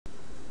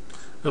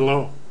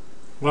Hello,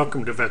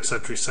 welcome to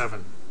Vet-Sentry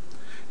 7.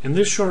 In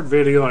this short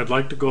video I'd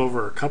like to go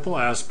over a couple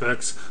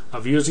aspects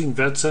of using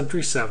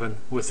Vet-Sentry 7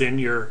 within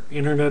your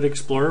Internet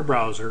Explorer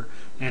browser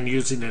and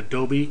using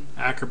Adobe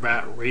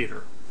Acrobat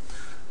Reader.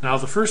 Now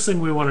the first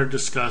thing we want to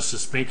discuss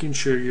is making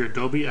sure your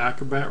Adobe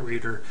Acrobat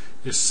Reader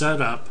is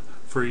set up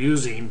for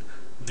using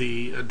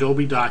the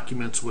Adobe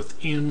documents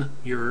within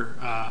your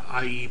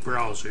IE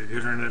browser, your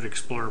Internet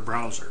Explorer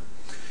browser.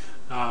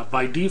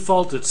 By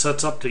default it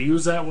sets up to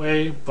use that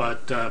way,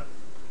 but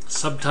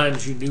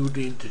sometimes you do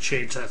need to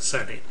change that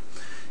setting.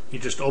 You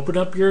just open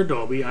up your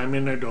Adobe. I'm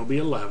in Adobe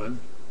 11.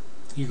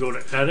 You go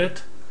to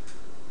Edit,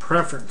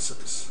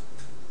 Preferences,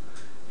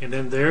 and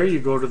then there you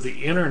go to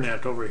the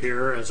Internet over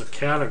here as a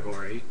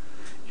category,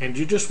 and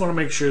you just want to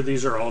make sure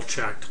these are all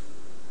checked,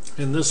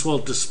 and this will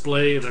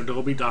display an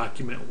Adobe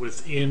document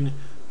within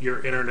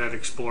your Internet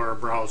Explorer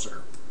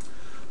browser.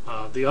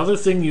 The other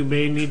thing you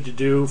may need to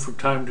do from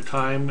time to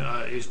time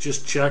is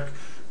just check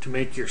to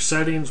make your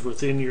settings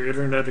within your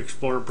Internet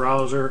Explorer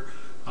browser,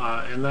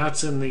 and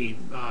that's in the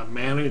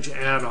Manage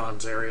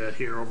Add-ons area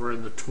here over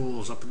in the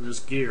Tools up in this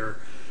gear.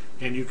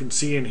 And you can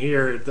see in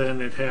here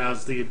then it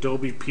has the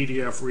Adobe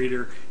PDF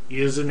Reader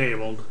is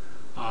enabled,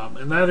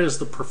 and that is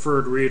the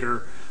preferred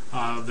reader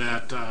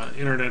that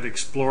Internet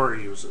Explorer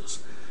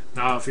uses.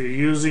 Now if you're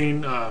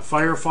using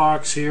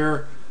Firefox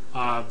here,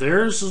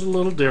 theirs is a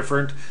little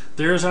different.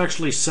 Theirs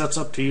actually sets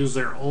up to use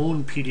their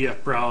own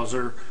PDF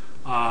browser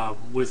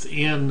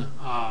within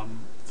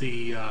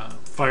the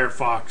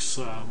Firefox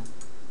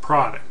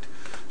product.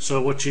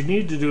 So what you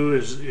need to do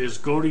is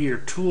go to your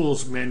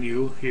Tools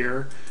menu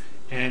here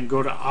and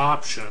go to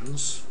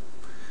Options,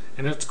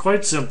 and it's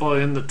quite simple.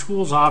 In the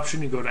Tools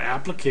option you go to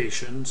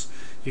Applications.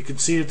 You can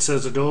see it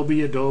says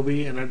Adobe,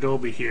 Adobe, and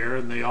Adobe here,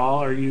 and they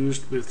all are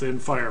used within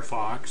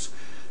Firefox.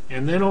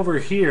 And then over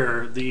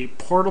here, the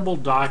portable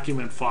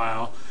document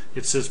file,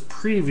 it says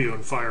Preview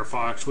in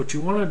Firefox. What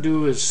you want to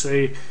do is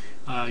say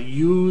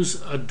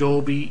use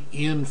Adobe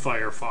in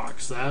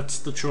Firefox. That's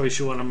the choice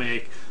you want to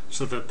make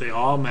so that they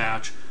all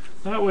match.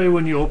 That way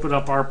when you open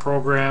up our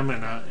program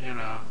in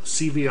a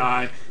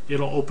CVI,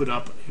 it'll open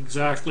up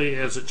exactly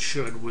as it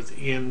should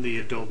within the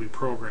Adobe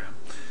program.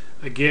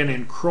 Again,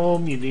 in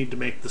Chrome you need to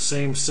make the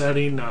same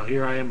setting. Now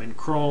here I am in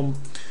Chrome.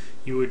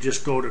 You would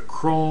just go to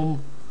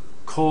Chrome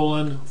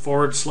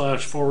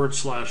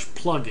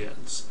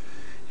 //plugins,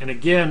 and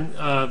again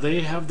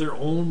they have their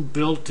own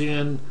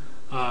built-in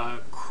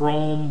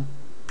Chrome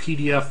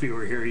PDF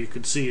viewer here. You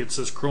can see it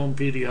says Chrome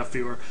PDF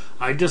viewer.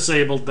 I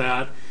disabled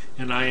that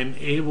and I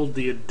enabled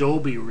the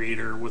Adobe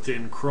Reader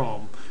within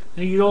Chrome.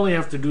 Now you only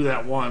have to do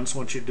that once.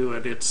 Once you do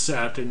it, it's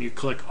set, and you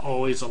click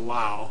Always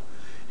Allow,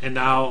 and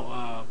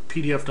now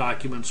PDF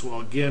documents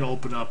will again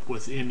open up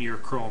within your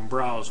Chrome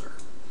browser.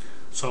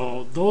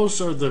 So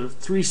those are the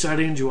three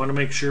settings you want to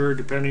make sure,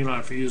 depending on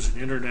if you're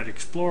using Internet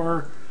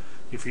Explorer.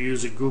 If you're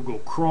using Google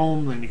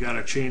Chrome, then you got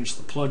to change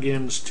the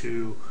plugins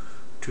to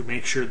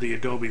make sure the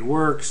Adobe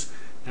works.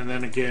 And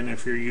then again,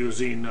 if you're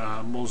using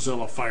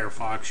Mozilla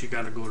Firefox, you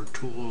got to go to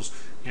Tools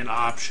and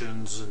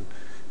Options and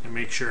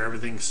make sure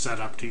everything's set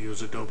up to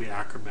use Adobe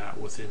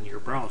Acrobat within your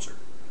browser.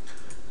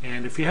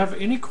 And if you have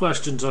any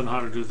questions on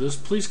how to do this,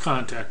 please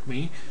contact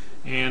me,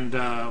 and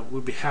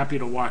we'll be happy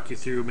to walk you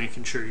through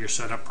making sure you're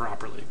set up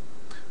properly.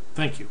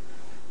 Thank you.